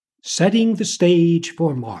Setting the stage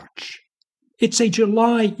for March. It's a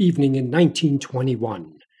July evening in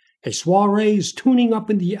 1921. A soiree is tuning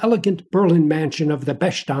up in the elegant Berlin mansion of the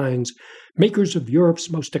Bechsteins, makers of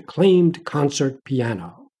Europe's most acclaimed concert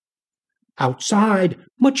piano. Outside,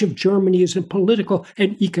 much of Germany is in political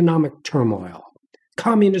and economic turmoil.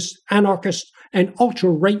 Communists, anarchists, and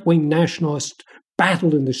ultra-right-wing nationalists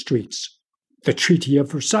battle in the streets. The Treaty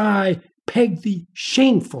of Versailles, pegged the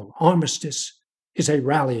shameful armistice, is a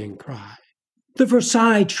rallying cry. The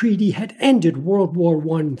Versailles Treaty had ended World War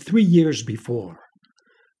I 3 years before.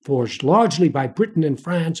 Forged largely by Britain and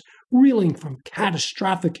France, reeling from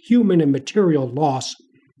catastrophic human and material loss,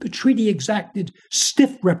 the treaty exacted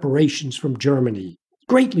stiff reparations from Germany,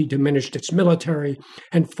 greatly diminished its military,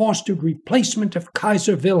 and fostered replacement of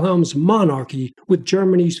Kaiser Wilhelm's monarchy with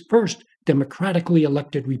Germany's first democratically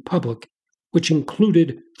elected republic, which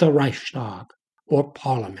included the Reichstag, or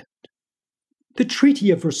Parliament. The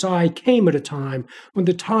Treaty of Versailles came at a time when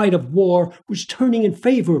the tide of war was turning in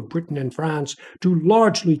favor of Britain and France, due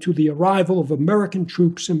largely to the arrival of American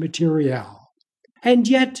troops and materiel. And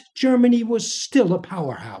yet Germany was still a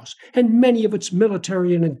powerhouse, and many of its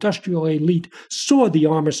military and industrial elite saw the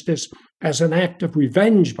armistice as an act of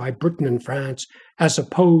revenge by Britain and France, as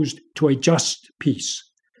opposed to a just peace.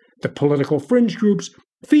 The political fringe groups,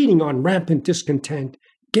 feeding on rampant discontent,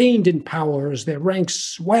 gained in power as their ranks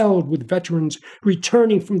swelled with veterans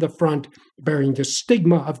returning from the front, bearing the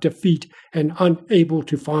stigma of defeat and unable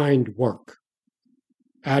to find work.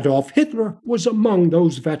 Adolf Hitler was among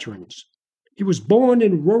those veterans. He was born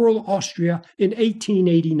in rural Austria in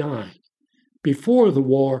 1889. Before the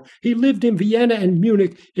war, he lived in Vienna and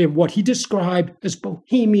Munich in what he described as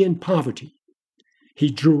bohemian poverty. He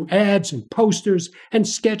drew ads and posters and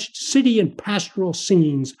sketched city and pastoral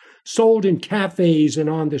scenes sold in cafes and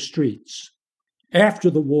on the streets. After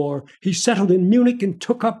the war, he settled in Munich and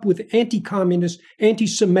took up with anti-communist,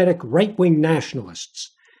 anti-Semitic right-wing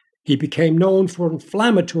nationalists. He became known for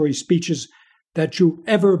inflammatory speeches that drew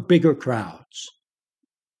ever bigger crowds.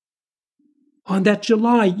 On that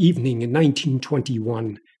July evening in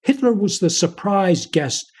 1921, Hitler was the surprise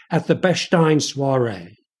guest at the Bechstein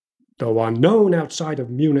soiree. Though unknown outside of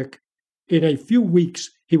Munich, in a few weeks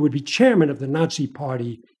he would be chairman of the Nazi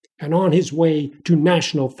Party and on his way to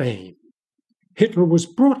national fame. Hitler was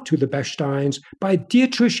brought to the Bechsteins by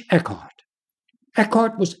Dietrich Eckart.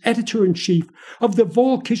 Eckart was editor-in-chief of the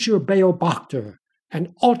Völkischer Beobachter,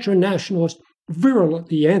 an ultra-nationalist,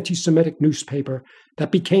 virulently anti-Semitic newspaper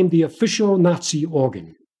that became the official Nazi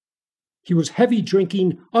organ. He was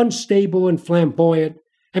heavy-drinking, unstable, and flamboyant,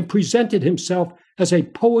 and presented himself as a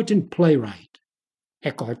poet and playwright.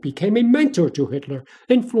 Eckart became a mentor to Hitler,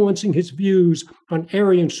 influencing his views on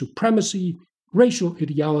Aryan supremacy, racial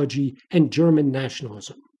ideology, and German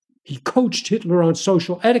nationalism. He coached Hitler on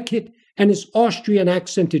social etiquette and his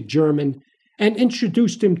Austrian-accented German, and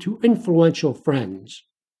introduced him to influential friends.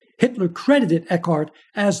 Hitler credited Eckart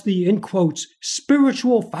as the, in quotes,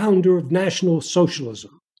 spiritual founder of National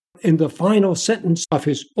Socialism. In the final sentence of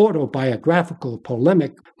his autobiographical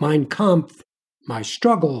polemic, Mein Kampf, My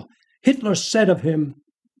Struggle, Hitler said of him,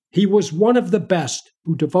 "He was one of the best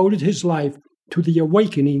who devoted his life to the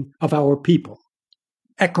awakening of our people."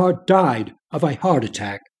 Eckart died of a heart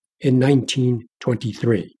attack in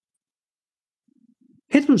 1923.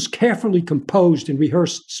 Hitler's carefully composed and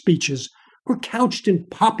rehearsed speeches were couched in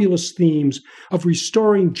populist themes of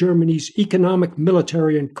restoring Germany's economic,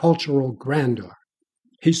 military, and cultural grandeur.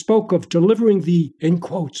 He spoke of delivering the, in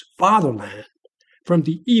quotes, fatherland from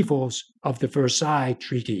the evils of the Versailles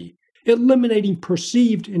Treaty, eliminating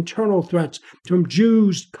perceived internal threats from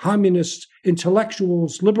Jews, communists,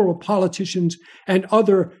 intellectuals, liberal politicians, and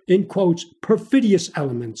other, in quotes, perfidious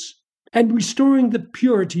elements, and restoring the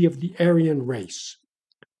purity of the Aryan race.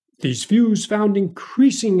 These views found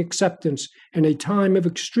increasing acceptance in a time of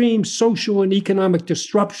extreme social and economic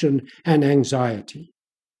disruption and anxiety.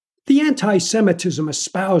 The anti-Semitism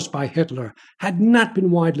espoused by Hitler had not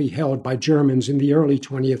been widely held by Germans in the early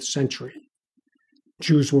 20th century.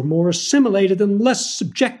 Jews were more assimilated and less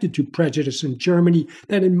subjected to prejudice in Germany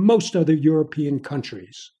than in most other European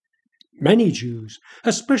countries. Many Jews,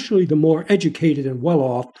 especially the more educated and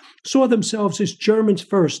well-off, saw themselves as Germans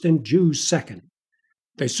first and Jews second.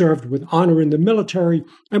 They served with honor in the military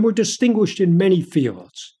and were distinguished in many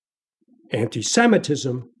fields.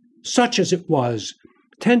 Anti-Semitism, such as it was,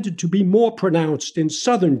 tended to be more pronounced in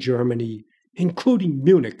southern Germany, including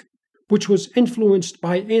Munich, which was influenced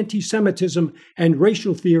by anti-Semitism and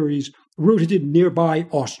racial theories rooted in nearby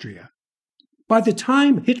Austria. By the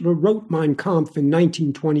time Hitler wrote Mein Kampf in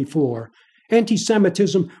 1924,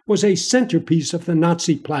 anti-Semitism was a centerpiece of the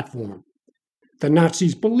Nazi platform. The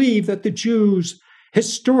Nazis believed that the Jews,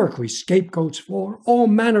 historically scapegoats for all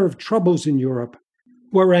manner of troubles in Europe,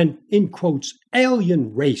 were an, in quotes,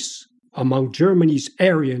 alien race among Germany's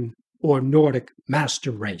Aryan or Nordic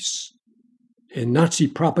master race. In Nazi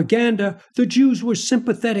propaganda, the Jews were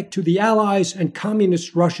sympathetic to the Allies and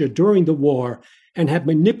Communist Russia during the war and had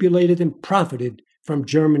manipulated and profited from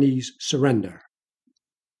Germany's surrender.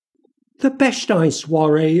 The Bechstein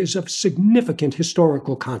soiree is of significant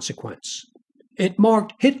historical consequence. It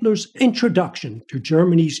marked Hitler's introduction to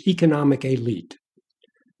Germany's economic elite.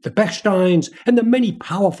 The Bechsteins and the many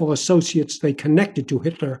powerful associates they connected to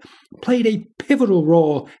Hitler played a pivotal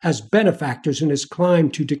role as benefactors in his climb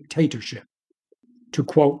to dictatorship. To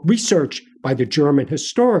quote research by the German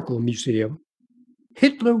Historical Museum,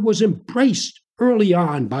 Hitler was embraced early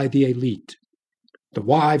on by the elite. The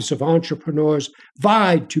wives of entrepreneurs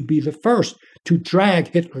vied to be the first to drag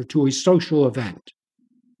Hitler to a social event.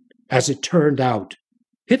 As it turned out,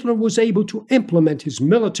 Hitler was able to implement his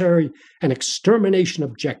military and extermination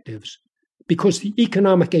objectives because the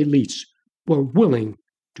economic elites were willing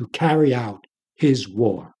to carry out his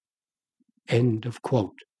war. End of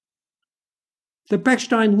quote. The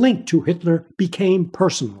Bechstein link to Hitler became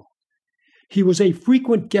personal. He was a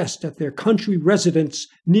frequent guest at their country residence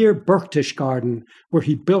near Berchtesgaden, where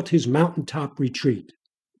he built his mountaintop retreat.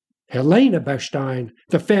 Helene Bechstein,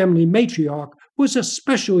 the family matriarch, was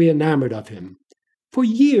especially enamored of him. For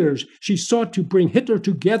years, she sought to bring Hitler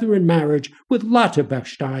together in marriage with Lotte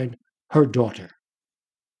Bechstein, her daughter.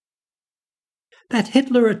 That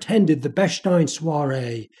Hitler attended the Bechstein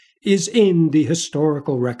soiree is in the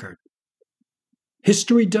historical record.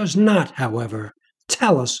 History does not, however,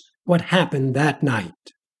 tell us what happened that night.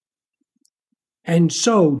 And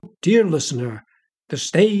so, dear listener, the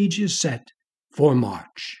stage is set for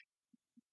March.